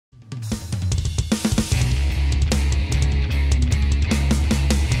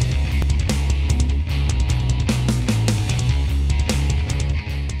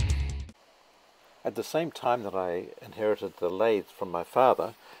same time that I inherited the lathe from my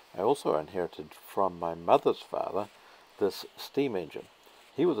father, I also inherited from my mother's father this steam engine.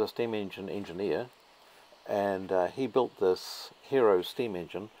 He was a steam engine engineer, and he built this Hero steam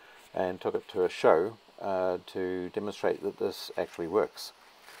engine and took it to a show to demonstrate that this actually works.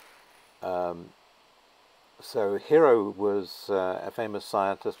 So Hero was a famous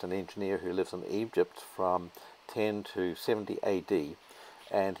scientist and engineer who lives in Egypt from 10 to 70 AD,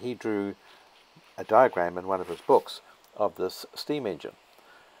 and he drew a diagram in one of his books of this steam engine.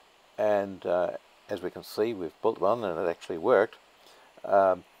 And as we can see, we've built one and it actually worked.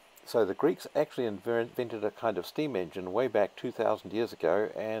 So the Greeks actually invented a kind of steam engine way back 2,000 years ago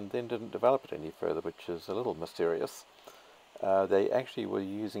and then didn't develop it any further, which is a little mysterious. They actually were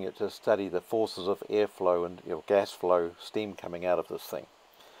using it to study the forces of airflow and gas flow, steam coming out of this thing.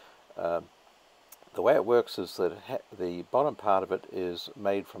 The way it works is that the bottom part of it is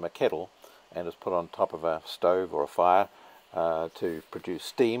made from a kettle and is put on top of a stove or a fire to produce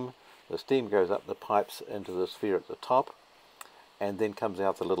steam. The steam goes up the pipes into the sphere at the top and then comes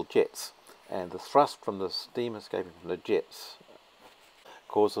out the little jets. And the thrust from the steam escaping from the jets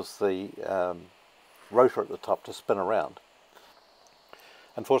causes the rotor at the top to spin around.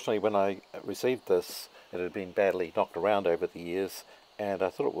 Unfortunately, when I received this, it had been badly knocked around over the years, and I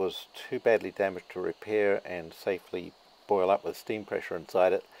thought it was too badly damaged to repair and safely boil up with steam pressure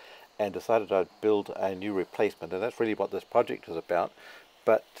inside it, and decided I'd build a new replacement, and that's really what this project is about.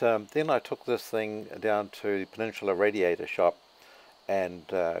 But then I took this thing down to Peninsula Radiator Shop, and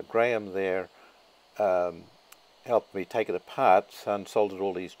Graham there helped me take it apart, unsoldered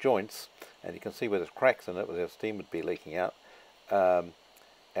all these joints, and you can see where there's cracks in it where the steam would be leaking out.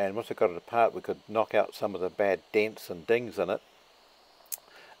 And once we got it apart, we could knock out some of the bad dents and dings in it,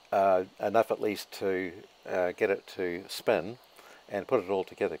 enough at least to get it to spin, and put it all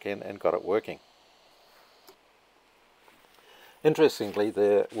together again and got it working. Interestingly,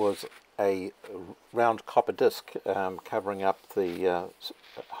 there was a round copper disc covering up the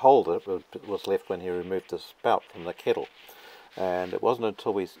hole that was left when he removed the spout from the kettle. And it wasn't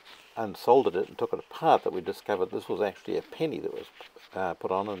until we unsoldered it and took it apart that we discovered this was actually a penny that was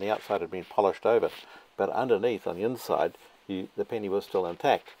put on, and the outside had been polished over. But underneath, on the inside, the penny was still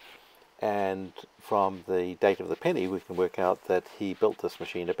intact. And from the date of the penny, we can work out that he built this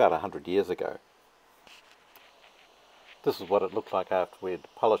machine about 100 years ago. This is what it looked like after we'd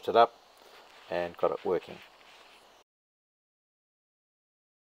polished it up and got it working.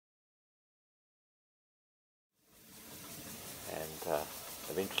 And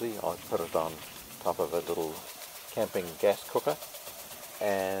eventually I put it on top of a little camping gas cooker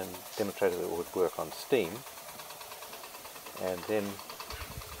and demonstrated that it would work on steam, and then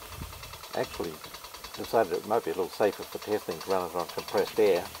actually decided it might be a little safer for testing to run it on compressed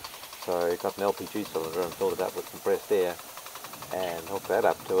air. So I got an LPG cylinder and filled it up with compressed air and hooked that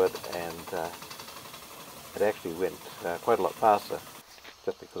up to it, and it actually went quite a lot faster,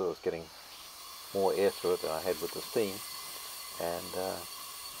 just because it was getting more air through it than I had with the steam. And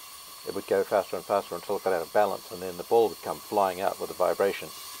it would go faster and faster until it got out of balance, and then the ball would come flying out with a vibration.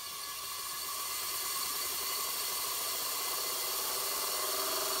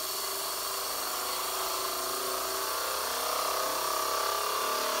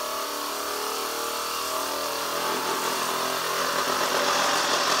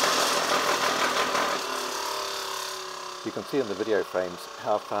 You can see in the video frames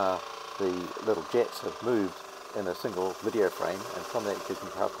how far the little jets have moved in a single video frame, and from that you can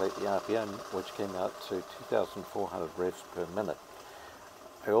calculate the RPM, which came out to 2,400 revs per minute.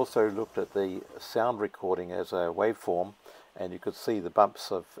 I also looked at the sound recording as a waveform, and you could see the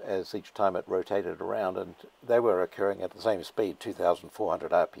bumps as each time it rotated around, and they were occurring at the same speed,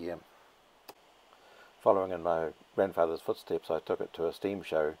 2,400 RPM. Following in my grandfather's footsteps, I took it to a steam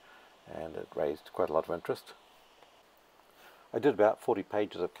show, and it raised quite a lot of interest. I did about 40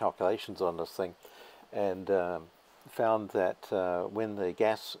 pages of calculations on this thing, and found that when the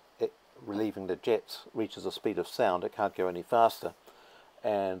gas relieving the jets reaches the speed of sound, it can't go any faster.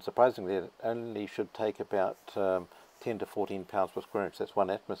 And surprisingly, it only should take about 10 to 14 pounds per square inch, that's 1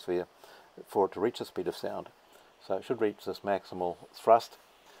 atmosphere, for it to reach the speed of sound. So it should reach this maximal thrust,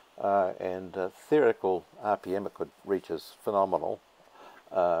 and theoretical RPM it could reach is phenomenal,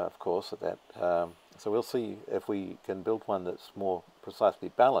 of course, at that. So we'll see if we can build one that's more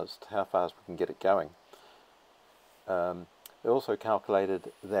precisely balanced, how fast we can get it going. We also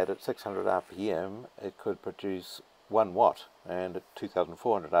calculated that at 600 RPM it could produce 1 watt, and at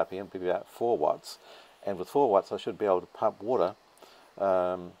 2,400 RPM it would be about 4 watts. And with 4 watts I should be able to pump water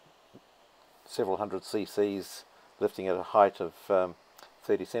several hundred cc's, lifting at a height of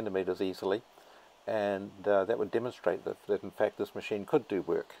 30 centimeters easily, and that would demonstrate that in fact this machine could do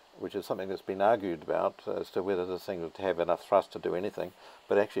work, which is something that's been argued about as to whether this thing would have enough thrust to do anything,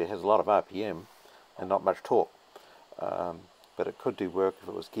 but actually it has a lot of RPM and not much torque. But it could do work if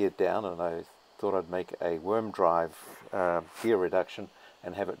it was geared down, and I thought I'd make a worm drive gear reduction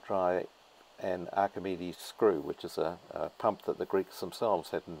and have it try an Archimedes screw, which is a pump that the Greeks themselves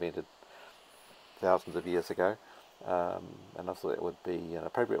had invented thousands of years ago, and I thought it would be an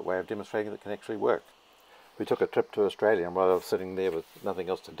appropriate way of demonstrating that it can actually work. We took a trip to Australia, and while I was sitting there with nothing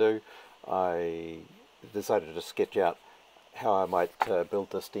else to do, I decided to sketch out how I might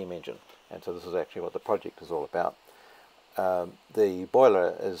build the steam engine, and so this is actually what the project is all about. The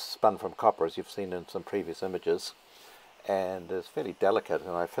boiler is spun from copper, as you've seen in some previous images, and is fairly delicate,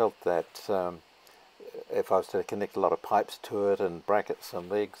 and I felt that if I was to connect a lot of pipes to it and brackets and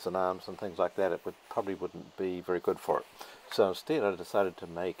legs and arms and things like that, it probably wouldn't be very good for it. So instead I decided to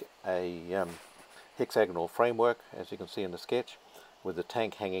make a hexagonal framework, as you can see in the sketch, with the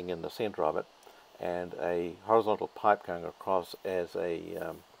tank hanging in the center of it, and a horizontal pipe going across as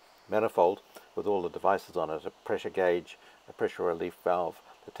a manifold with all the devices on it, a pressure gauge, a pressure relief valve,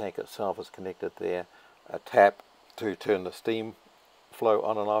 the tank itself is connected there, a tap to turn the steam flow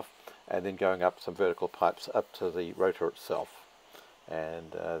on and off, and then going up some vertical pipes up to the rotor itself.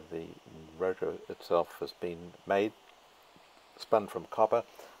 And the rotor itself has been made, spun from copper,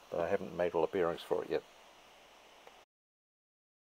 but I haven't made all the bearings for it yet.